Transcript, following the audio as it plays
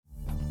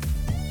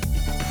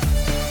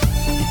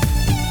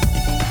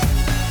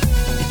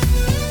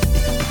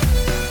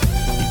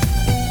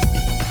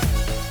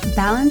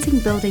Balancing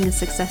building a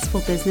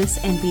successful business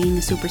and being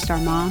a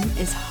superstar mom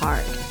is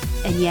hard.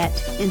 And yet,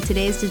 in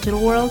today's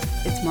digital world,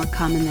 it's more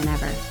common than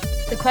ever.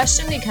 The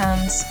question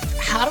becomes,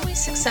 how do we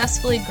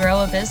successfully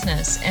grow a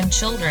business and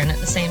children at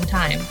the same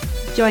time?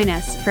 Join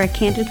us for a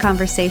candid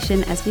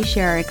conversation as we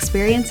share our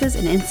experiences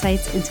and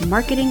insights into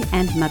marketing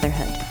and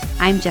motherhood.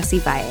 I'm Jessie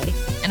Valle.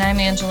 And I'm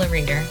Angela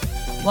Reeder.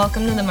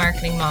 Welcome to the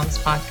Marketing Moms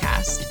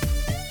Podcast.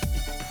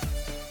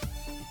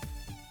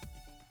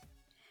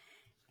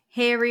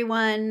 Hey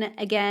everyone.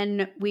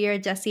 Again, we are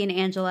Jessie and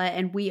Angela,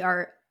 and we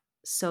are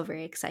so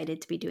very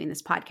excited to be doing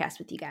this podcast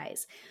with you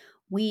guys.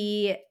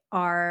 We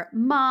are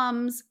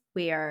moms,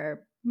 we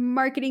are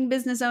marketing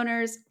business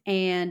owners,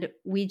 and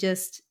we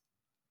just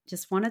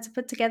wanted to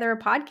put together a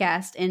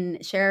podcast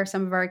and share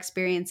some of our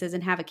experiences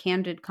and have a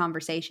candid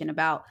conversation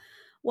about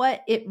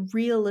what it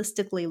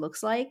realistically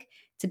looks like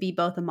to be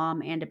both a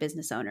mom and a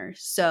business owner.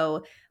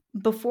 So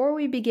before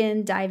we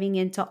begin diving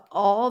into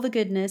all the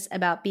goodness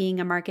about being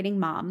a marketing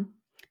mom,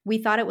 we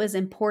thought it was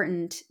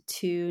important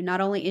to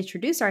not only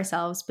introduce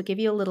ourselves, but give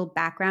you a little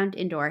background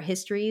into our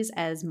histories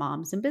as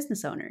moms and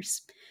business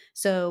owners.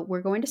 So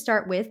we're going to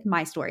start with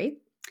my story.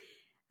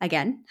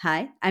 Again,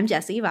 hi, I'm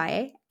Jessie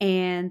Valle,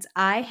 and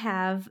I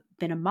have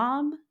been a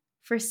mom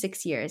for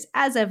 6 years,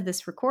 as of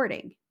this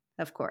recording,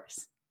 of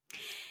course.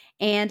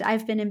 And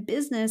I've been in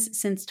business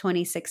since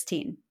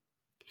 2016.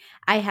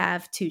 I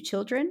have 2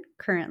 children,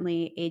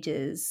 currently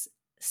ages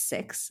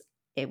 6,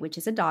 which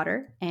is a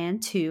daughter, and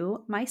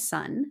 2, my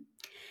son.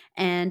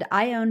 And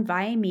I own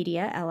Valle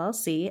Media,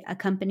 LLC, a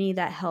company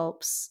that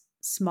helps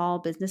small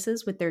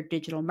businesses with their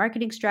digital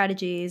marketing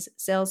strategies,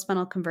 sales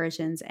funnel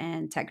conversions,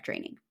 and tech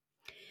training.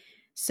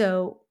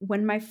 So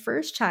when my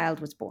first child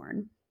was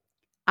born,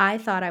 I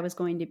thought I was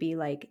going to be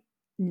like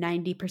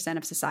 90%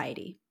 of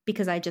society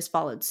because I just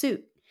followed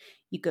suit.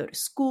 You go to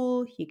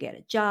school, you get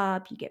a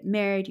job, you get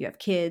married, you have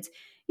kids,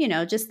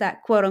 just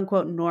that quote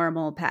unquote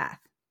normal path.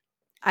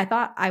 I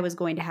thought I was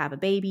going to have a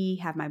baby,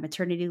 have my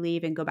maternity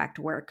leave, and go back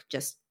to work,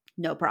 just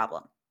no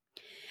problem.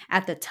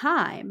 At the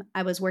time,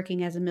 I was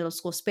working as a middle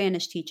school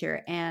Spanish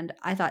teacher, and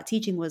I thought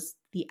teaching was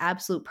the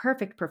absolute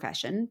perfect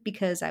profession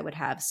because I would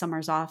have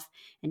summers off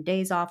and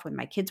days off when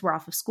my kids were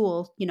off of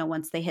school,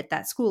 once they hit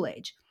that school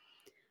age.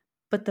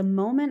 But the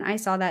moment I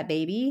saw that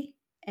baby,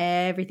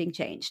 everything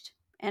changed.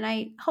 And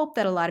I hope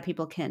that a lot of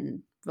people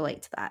can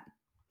relate to that.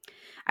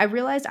 I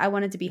realized I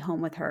wanted to be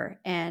home with her,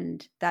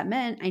 and that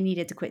meant I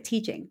needed to quit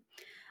teaching.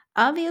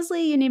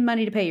 Obviously, you need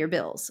money to pay your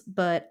bills,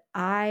 but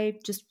I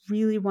just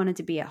really wanted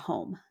to be at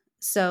home.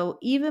 So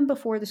even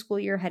before the school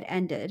year had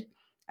ended,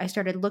 I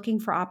started looking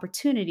for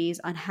opportunities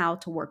on how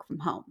to work from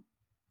home.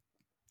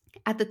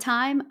 At the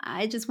time,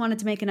 I just wanted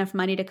to make enough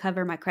money to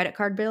cover my credit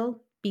card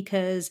bill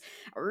because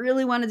I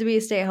really wanted to be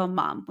a stay-at-home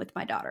mom with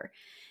my daughter.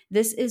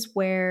 This is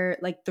where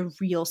the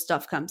real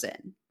stuff comes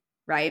in,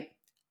 right?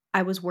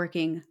 I was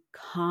working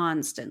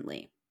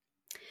constantly.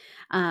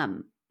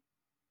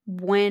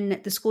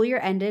 When the school year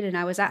ended and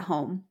I was at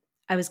home,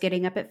 I was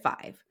getting up at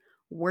 5,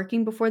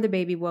 working before the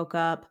baby woke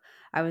up.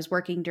 I was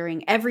working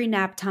during every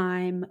nap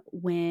time.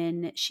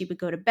 When she would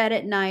go to bed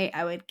at night,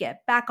 I would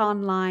get back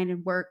online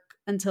and work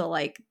until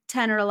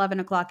 10 or 11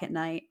 o'clock at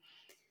night.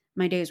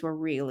 My days were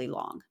really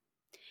long.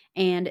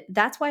 And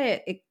that's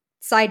why,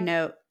 side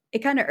note, it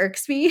kind of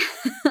irks me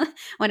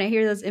when I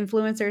hear those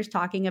influencers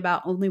talking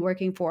about only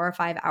working 4 or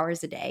 5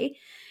 hours a day.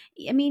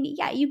 I mean,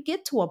 yeah, you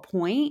get to a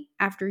point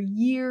after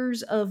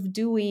years of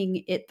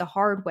doing it the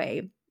hard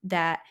way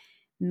that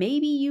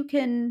maybe you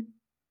can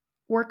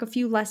work a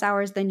few less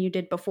hours than you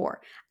did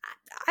before.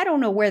 I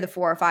don't know where the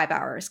 4 or 5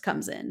 hours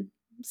comes in.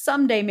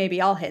 Someday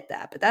maybe I'll hit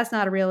that, but that's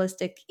not a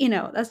realistic,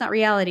 that's not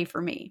reality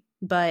for me.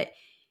 But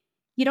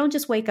you don't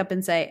just wake up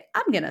and say,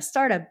 I'm going to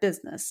start a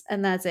business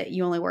and that's it.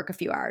 You only work a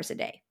few hours a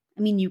day.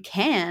 I mean, you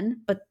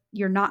can, but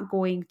you're not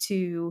going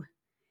to,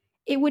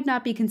 it would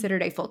not be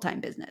considered a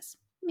full-time business.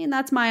 I mean,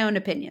 that's my own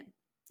opinion.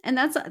 And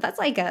that's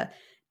like a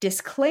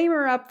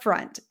disclaimer up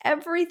front.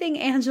 Everything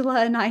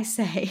Angela and I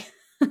say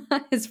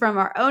is from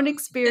our own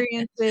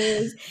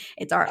experiences.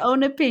 It's our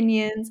own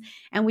opinions.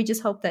 And we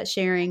just hope that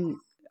sharing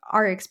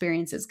our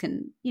experiences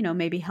can,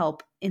 maybe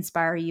help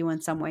inspire you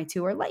in some way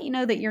too, or let you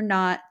know that you're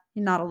not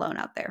alone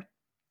out there.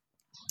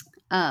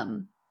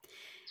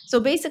 So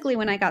basically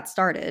when I got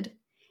started,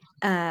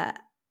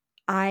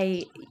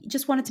 I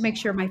just wanted to make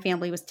sure my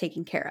family was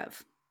taken care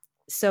of.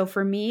 So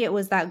for me, it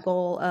was that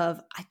goal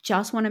of I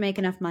just want to make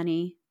enough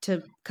money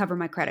to cover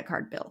my credit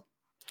card bill.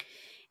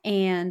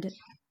 And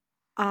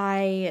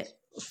I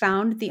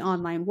found the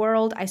online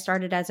world. I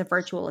started as a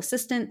virtual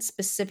assistant,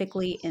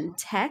 specifically in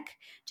tech,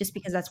 just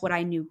because that's what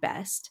I knew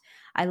best.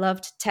 I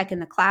loved tech in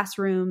the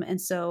classroom. And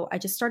so I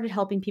just started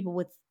helping people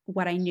with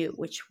what I knew,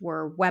 which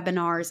were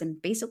webinars and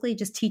basically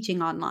just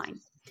teaching online.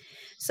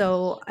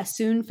 So I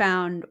soon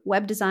found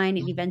web design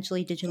and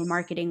eventually digital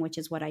marketing, which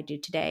is what I do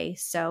today.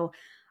 So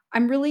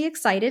I'm really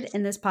excited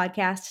in this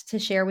podcast to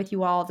share with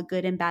you all the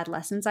good and bad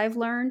lessons I've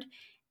learned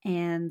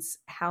and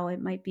how it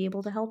might be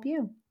able to help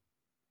you.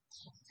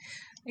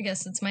 I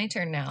guess it's my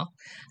turn now.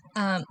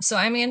 So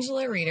I'm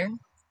Angela Reeder.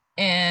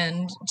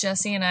 And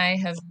Jesse and I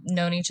have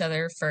known each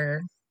other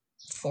for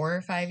 4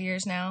 or 5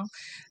 years now.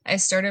 I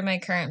started my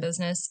current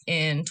business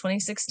in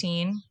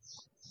 2016.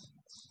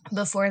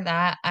 Before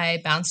that, I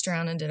bounced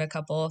around and did a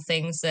couple of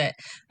things that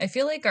I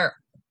feel like are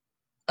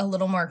a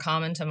little more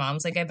common to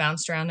moms. Like I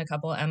bounced around a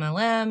couple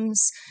MLMs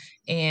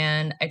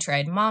and I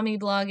tried mommy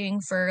blogging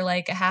for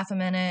like a half a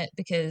minute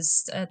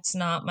because that's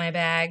not my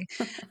bag.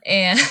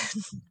 And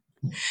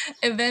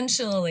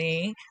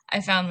eventually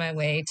I found my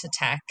way to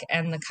tech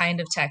and the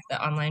kind of tech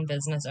that online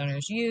business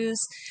owners use.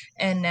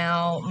 And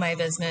now my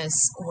business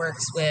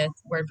works with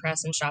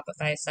WordPress and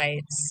Shopify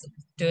sites,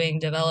 doing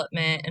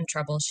development and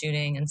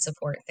troubleshooting and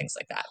support, things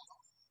like that.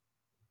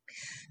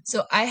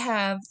 So I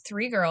have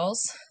 3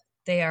 girls.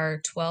 They are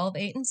 12,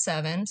 8, and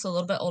 7, so a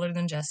little bit older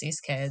than Jesse's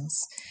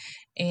kids.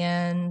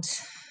 And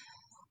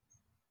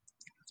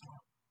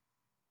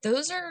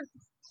those are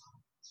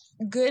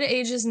good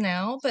ages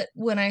now, but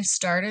when I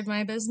started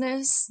my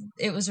business,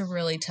 it was a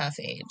really tough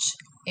age.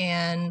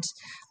 And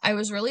I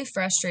was really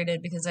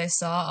frustrated because I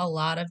saw a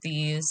lot of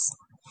these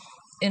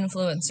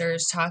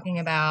influencers talking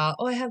about,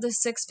 oh, I have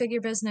this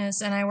 6-figure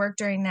business and I work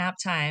during nap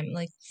time.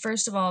 Like,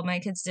 first of all, my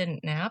kids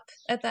didn't nap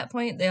at that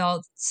point. They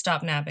all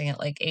stopped napping at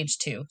like age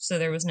 2. So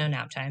there was no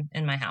nap time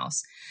in my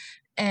house.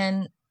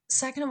 And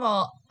second of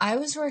all, I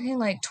was working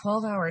like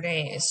 12-hour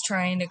days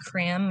trying to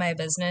cram my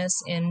business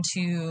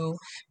into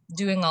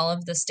doing all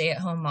of the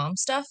stay-at-home mom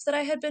stuff that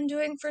I had been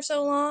doing for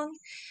so long.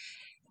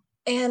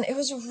 And it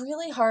was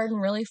really hard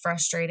and really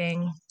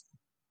frustrating.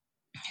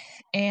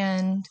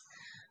 And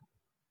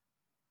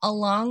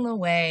along the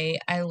way,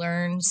 I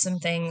learned some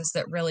things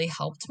that really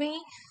helped me.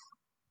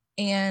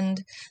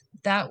 And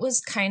that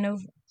was kind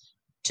of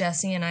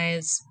Jesse and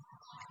I's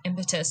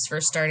impetus for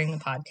starting the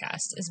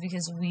podcast, is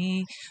because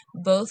we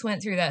both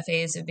went through that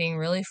phase of being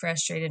really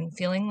frustrated and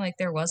feeling like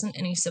there wasn't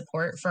any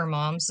support for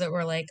moms that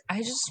were like,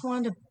 I just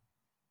want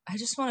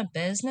a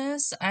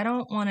business. I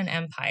don't want an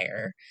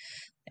empire.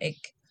 Like,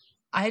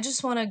 I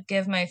just want to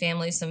give my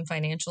family some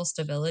financial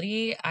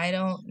stability. I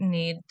don't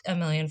need 1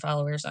 million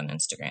followers on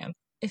Instagram.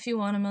 If you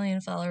want 1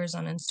 million followers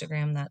on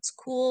Instagram, that's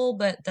cool,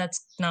 but that's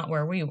not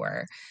where we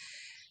were.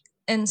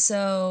 And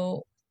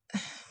so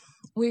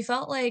we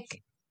felt like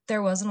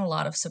there wasn't a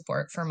lot of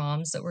support for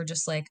moms that were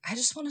just like, I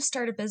just want to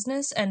start a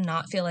business and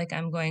not feel like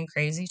I'm going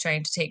crazy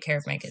trying to take care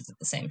of my kids at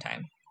the same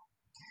time.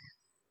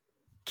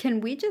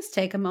 Can we just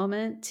take a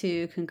moment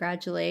to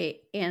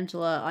congratulate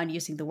Angela on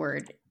using the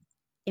word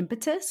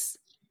impetus?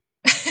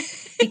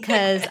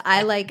 Because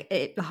I like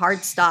it hard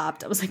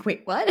stopped. I was like,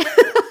 wait, what?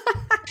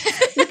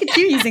 Look at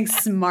you using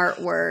smart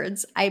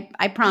words.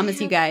 I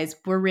promise you guys,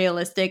 we're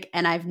realistic,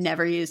 and I've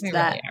never used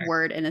that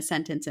word in a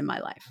sentence in my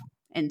life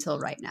until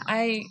right now.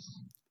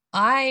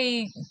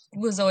 I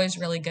was always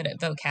really good at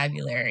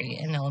vocabulary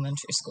in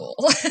elementary school.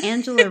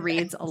 Angela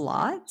reads a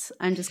lot.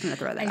 I'm just going to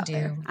throw that out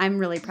there. I'm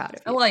really proud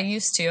of you. Well, I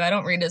used to. I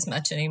don't read as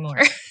much anymore.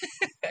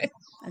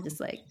 I'm just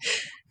like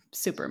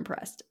super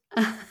impressed.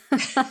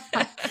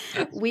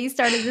 We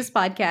started this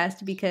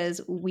podcast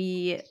because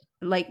we,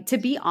 like, to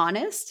be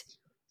honest,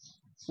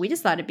 we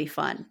just thought it'd be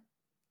fun.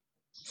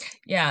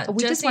 Yeah,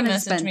 Jesse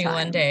messaged me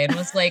one day and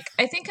was like,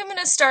 I think I'm going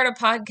to start a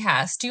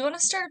podcast. Do you want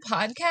to start a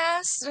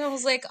podcast? And I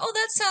was like, oh,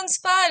 that sounds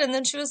fun. And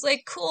then she was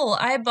like, cool,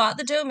 I bought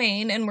the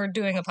domain and we're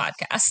doing a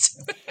podcast.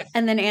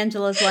 And then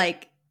Angela's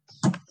like,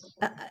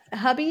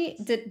 hubby,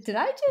 did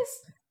I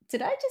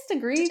just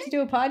agree to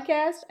do a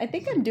podcast? I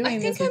think I'm doing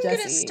this with Jesse. I think I'm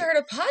going to start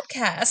a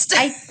podcast.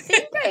 I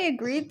think I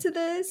agreed to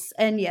this.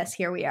 And yes,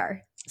 here we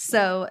are.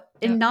 So,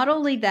 and not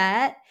only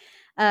that,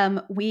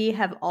 we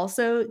have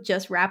also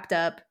just wrapped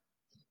up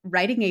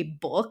writing a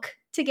book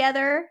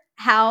together.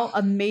 How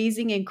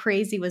amazing and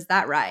crazy was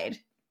that ride?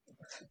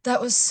 That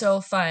was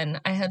so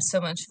fun. I had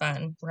so much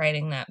fun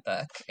writing that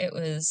book. It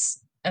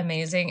was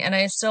amazing. And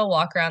I still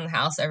walk around the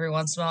house every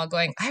once in a while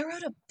going, I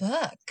wrote a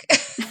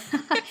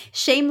book.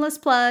 Shameless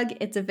plug.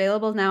 It's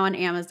available now on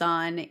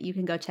Amazon. You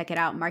can go check it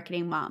out,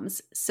 Marketing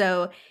Moms.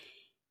 So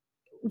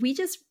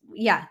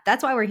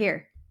that's why we're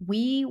here.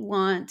 We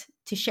want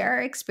to share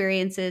our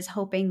experiences,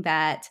 hoping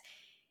that,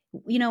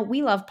 you know,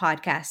 we love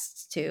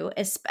podcasts too,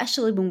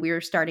 especially when we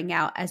were starting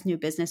out as new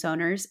business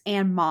owners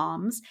and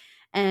moms.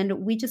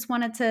 And we just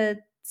wanted to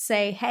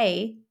say,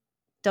 hey,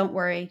 don't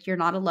worry, you're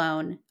not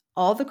alone.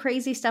 All the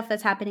crazy stuff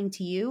that's happening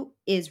to you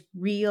is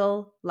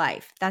real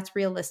life. That's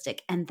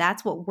realistic. And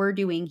that's what we're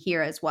doing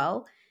here as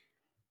well.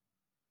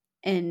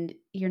 And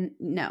you're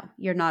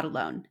not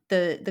alone.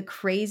 The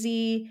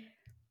crazy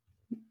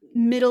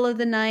middle of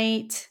the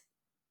night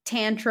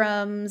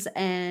tantrums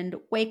and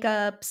wake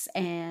ups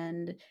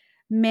and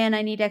man,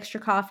 I need extra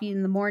coffee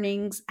in the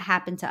mornings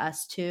happen to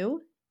us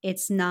too.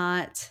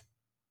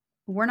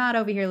 We're not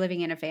over here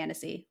living in a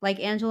fantasy. Like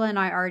Angela and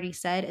I already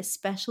said,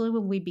 especially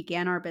when we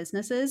began our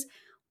businesses,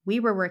 we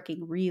were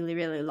working really,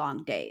 really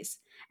long days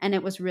and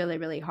it was really,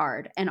 really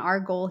hard. And our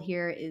goal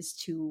here is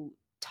to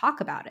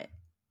talk about it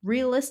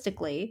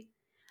realistically,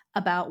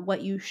 about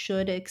what you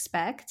should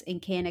expect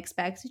and can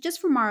expect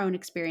just from our own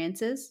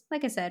experiences.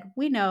 Like I said,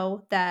 we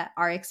know that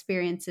our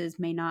experiences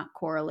may not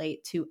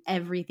correlate to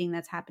everything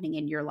that's happening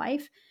in your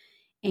life.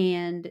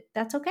 And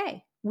that's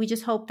okay. We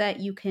just hope that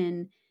you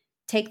can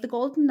take the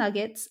golden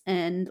nuggets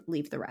and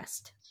leave the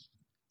rest.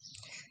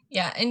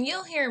 Yeah, and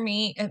you'll hear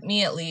me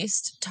at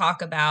least,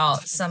 talk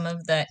about some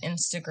of the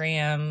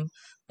Instagram,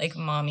 like,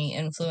 mommy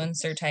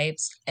influencer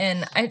types.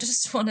 And I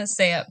just want to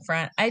say up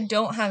front, I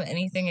don't have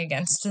anything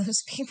against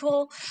those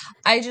people.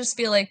 I just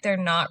feel like they're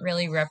not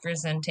really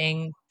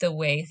representing the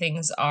way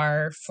things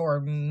are for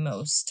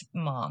most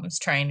moms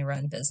trying to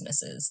run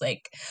businesses.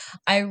 Like,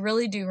 I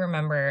really do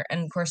remember,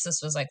 and of course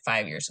this was like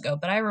 5 years ago,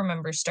 but I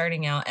remember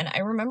starting out, and I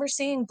remember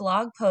seeing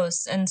blog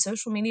posts and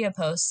social media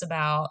posts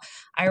about,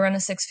 I run a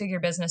 6-figure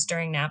business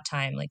during nap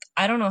time. Like,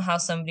 I don't know how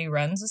somebody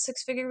runs a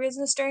 6-figure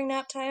business during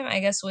nap time. I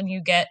guess when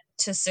you get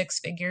to 6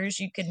 figures,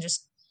 you can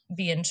just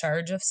be in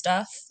charge of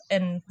stuff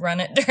and run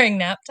it during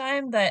nap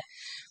time. But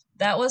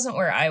that wasn't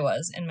where I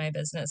was in my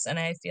business. And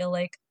I feel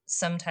like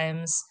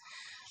sometimes,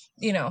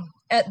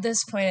 at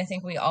this point, I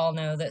think we all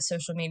know that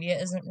social media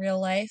isn't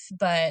real life,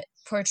 but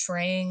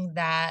portraying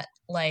that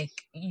like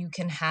you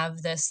can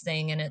have this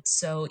thing and it's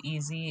so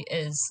easy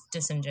is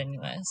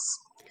disingenuous.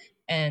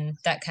 And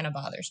that kind of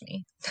bothers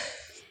me.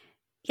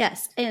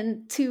 Yes.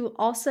 And to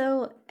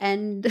also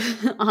end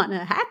on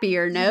a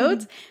happier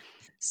note,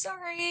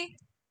 sorry,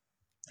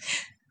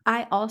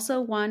 I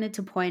also wanted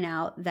to point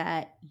out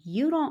that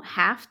you don't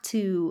have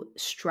to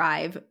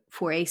strive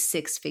for a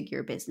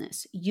 6-figure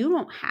business. You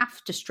don't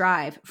have to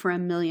strive for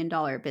 $1 million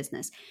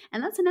business.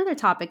 And that's another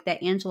topic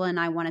that Angela and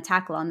I want to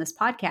tackle on this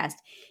podcast,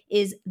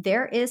 is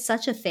there is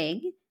such a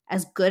thing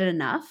as good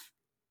enough,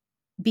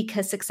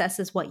 because success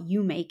is what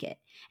you make it.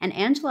 And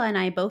Angela and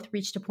I both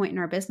reached a point in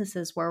our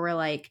businesses where we're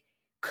like,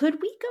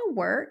 could we go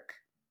work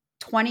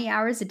 20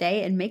 hours a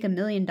day and make $1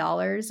 million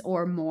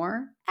or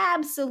more?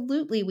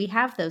 Absolutely. We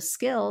have those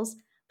skills,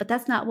 but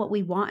that's not what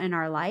we want in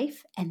our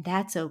life. And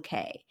that's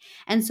okay.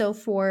 And so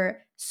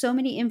for so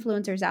many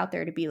influencers out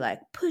there to be like,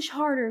 push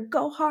harder,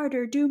 go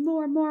harder, do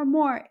more, more,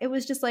 more. It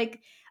was just like,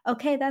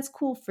 okay, that's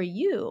cool for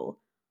you.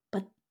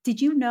 But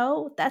did you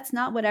know that's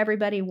not what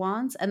everybody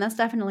wants? And that's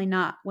definitely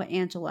not what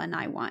Angela and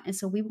I want. And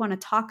so we want to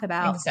talk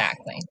about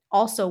exactly.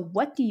 Also,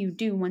 what do you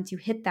do once you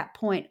hit that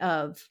point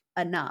of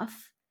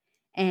enough?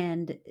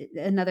 And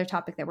another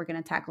topic that we're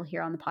going to tackle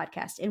here on the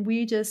podcast. And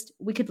we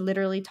could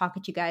literally talk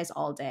at you guys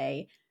all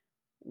day.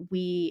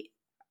 We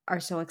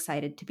are so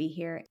excited to be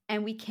here,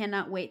 and we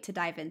cannot wait to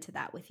dive into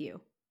that with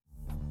you.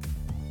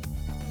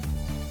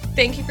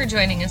 Thank you for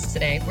joining us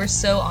today. We're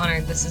so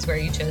honored this is where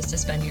you chose to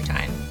spend your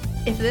time.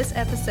 If this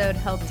episode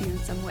helped you in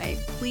some way,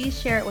 please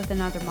share it with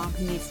another mom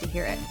who needs to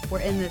hear it. We're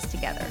in this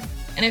together.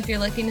 And if you're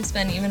looking to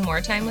spend even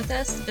more time with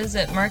us,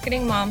 visit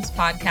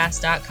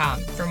marketingmomspodcast.com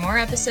for more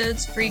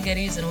episodes, free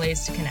goodies, and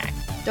ways to connect.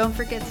 Don't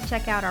forget to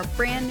check out our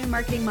brand new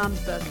Marketing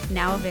Moms book,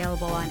 now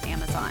available on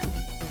Amazon.